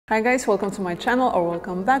Hi guys, welcome to my channel, or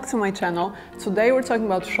welcome back to my channel. Today we're talking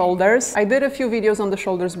about shoulders. I did a few videos on the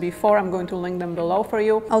shoulders before. I'm going to link them below for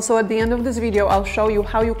you. Also, at the end of this video, I'll show you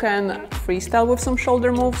how you can freestyle with some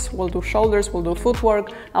shoulder moves. We'll do shoulders, we'll do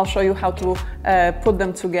footwork. I'll show you how to put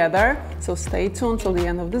them together. So stay tuned till the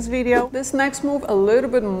end of this video. This next move, a little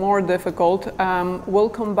bit more difficult. We'll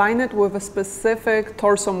combine it with a specific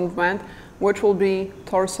torso movement, which will be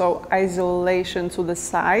torso isolation to the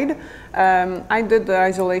side. I did the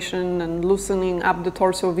isolation and loosening up the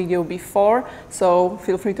torso video before, so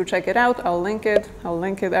feel free to check it out. I'll link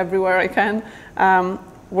it everywhere I can.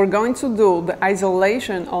 We're going to do the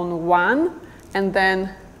isolation on 1, and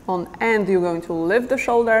then on end you're going to lift the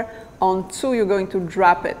shoulder, on 2 you're going to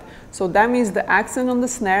drop it. So that means the accent on the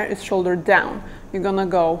snare is shoulder down. You're gonna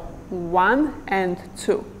go 1 and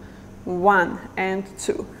 2, 1 and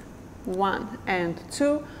 2, 1 and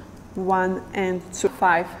 2, 1 and 2,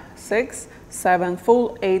 5, 6, 7,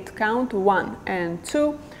 full 8 count, 1 and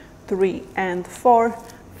 2, 3 and 4,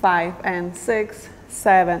 5 and 6,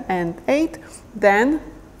 7 and 8. Then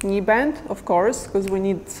knee bend, of course, because we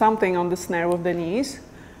need something on the snare with the knees.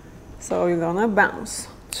 So you're gonna bounce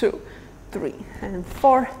 2, 3 and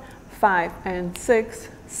 4, 5 and 6,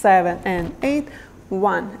 7 and 8,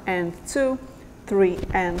 1 and 2, 3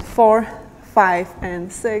 and 4, 5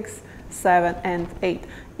 and 6, 7 and 8.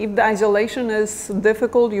 If the isolation is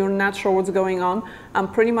difficult, you're not sure what's going on,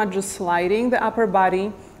 I'm pretty much just sliding the upper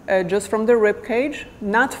body just from the rib cage,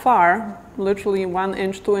 not far, literally 1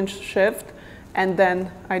 inch, 2 inch shift, and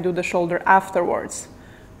then I do the shoulder afterwards.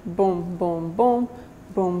 Boom, boom, boom,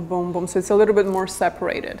 boom, boom, boom. So it's a little bit more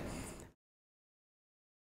separated.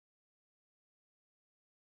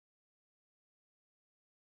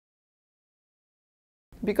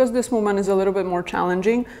 Because this movement is a little bit more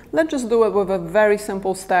challenging, let's just do it with a very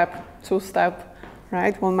simple step, 2-step,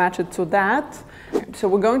 right? We'll match it to that. So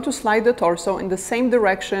we're going to slide the torso in the same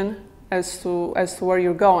direction as to where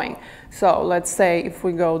you're going. So let's say if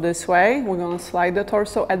we go this way, we're going to slide the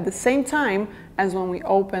torso at the same time as when we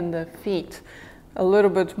open the feet. A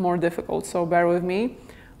little bit more difficult, so bear with me.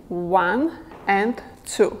 1 and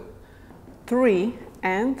 2, 3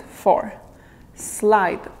 and 4.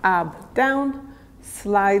 Slide up, down,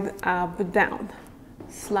 slide up, down,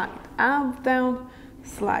 slide up, down,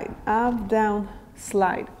 slide up, down,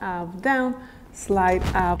 slide up, down, slide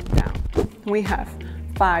up, down. We have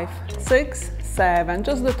 5, 6, 7,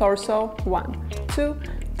 just the torso. 1, 2,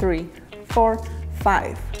 3, 4,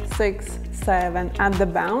 5, 6, 7. At the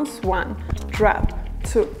bounce, 1, drop,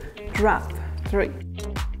 2, drop, 3.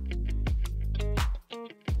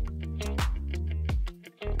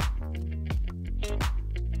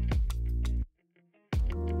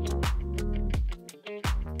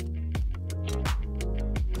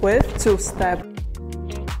 With 2-step.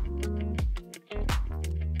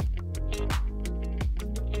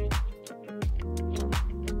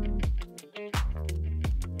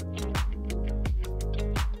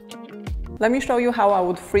 Let me show you how I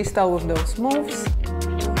would freestyle with those moves.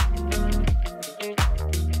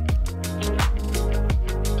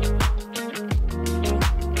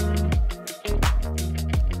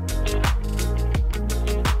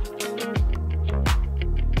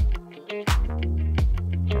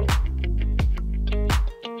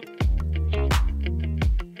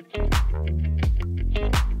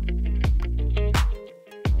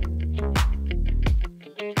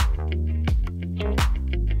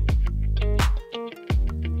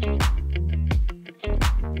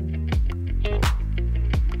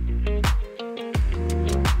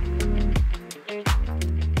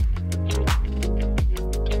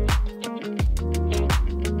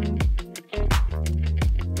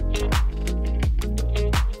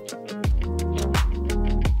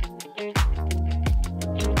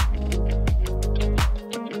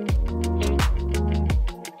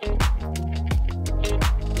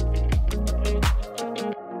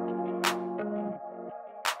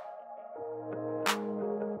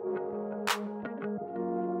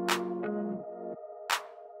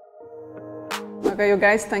 Okay, you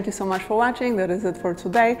guys, thank you so much for watching. That is it for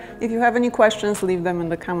today. If you have any questions, leave them in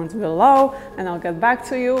the comments below and I'll get back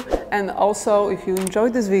to you. And also, if you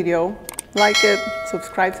enjoyed this video, like it,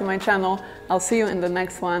 subscribe to my channel. I'll see you in the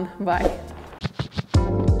next one. Bye.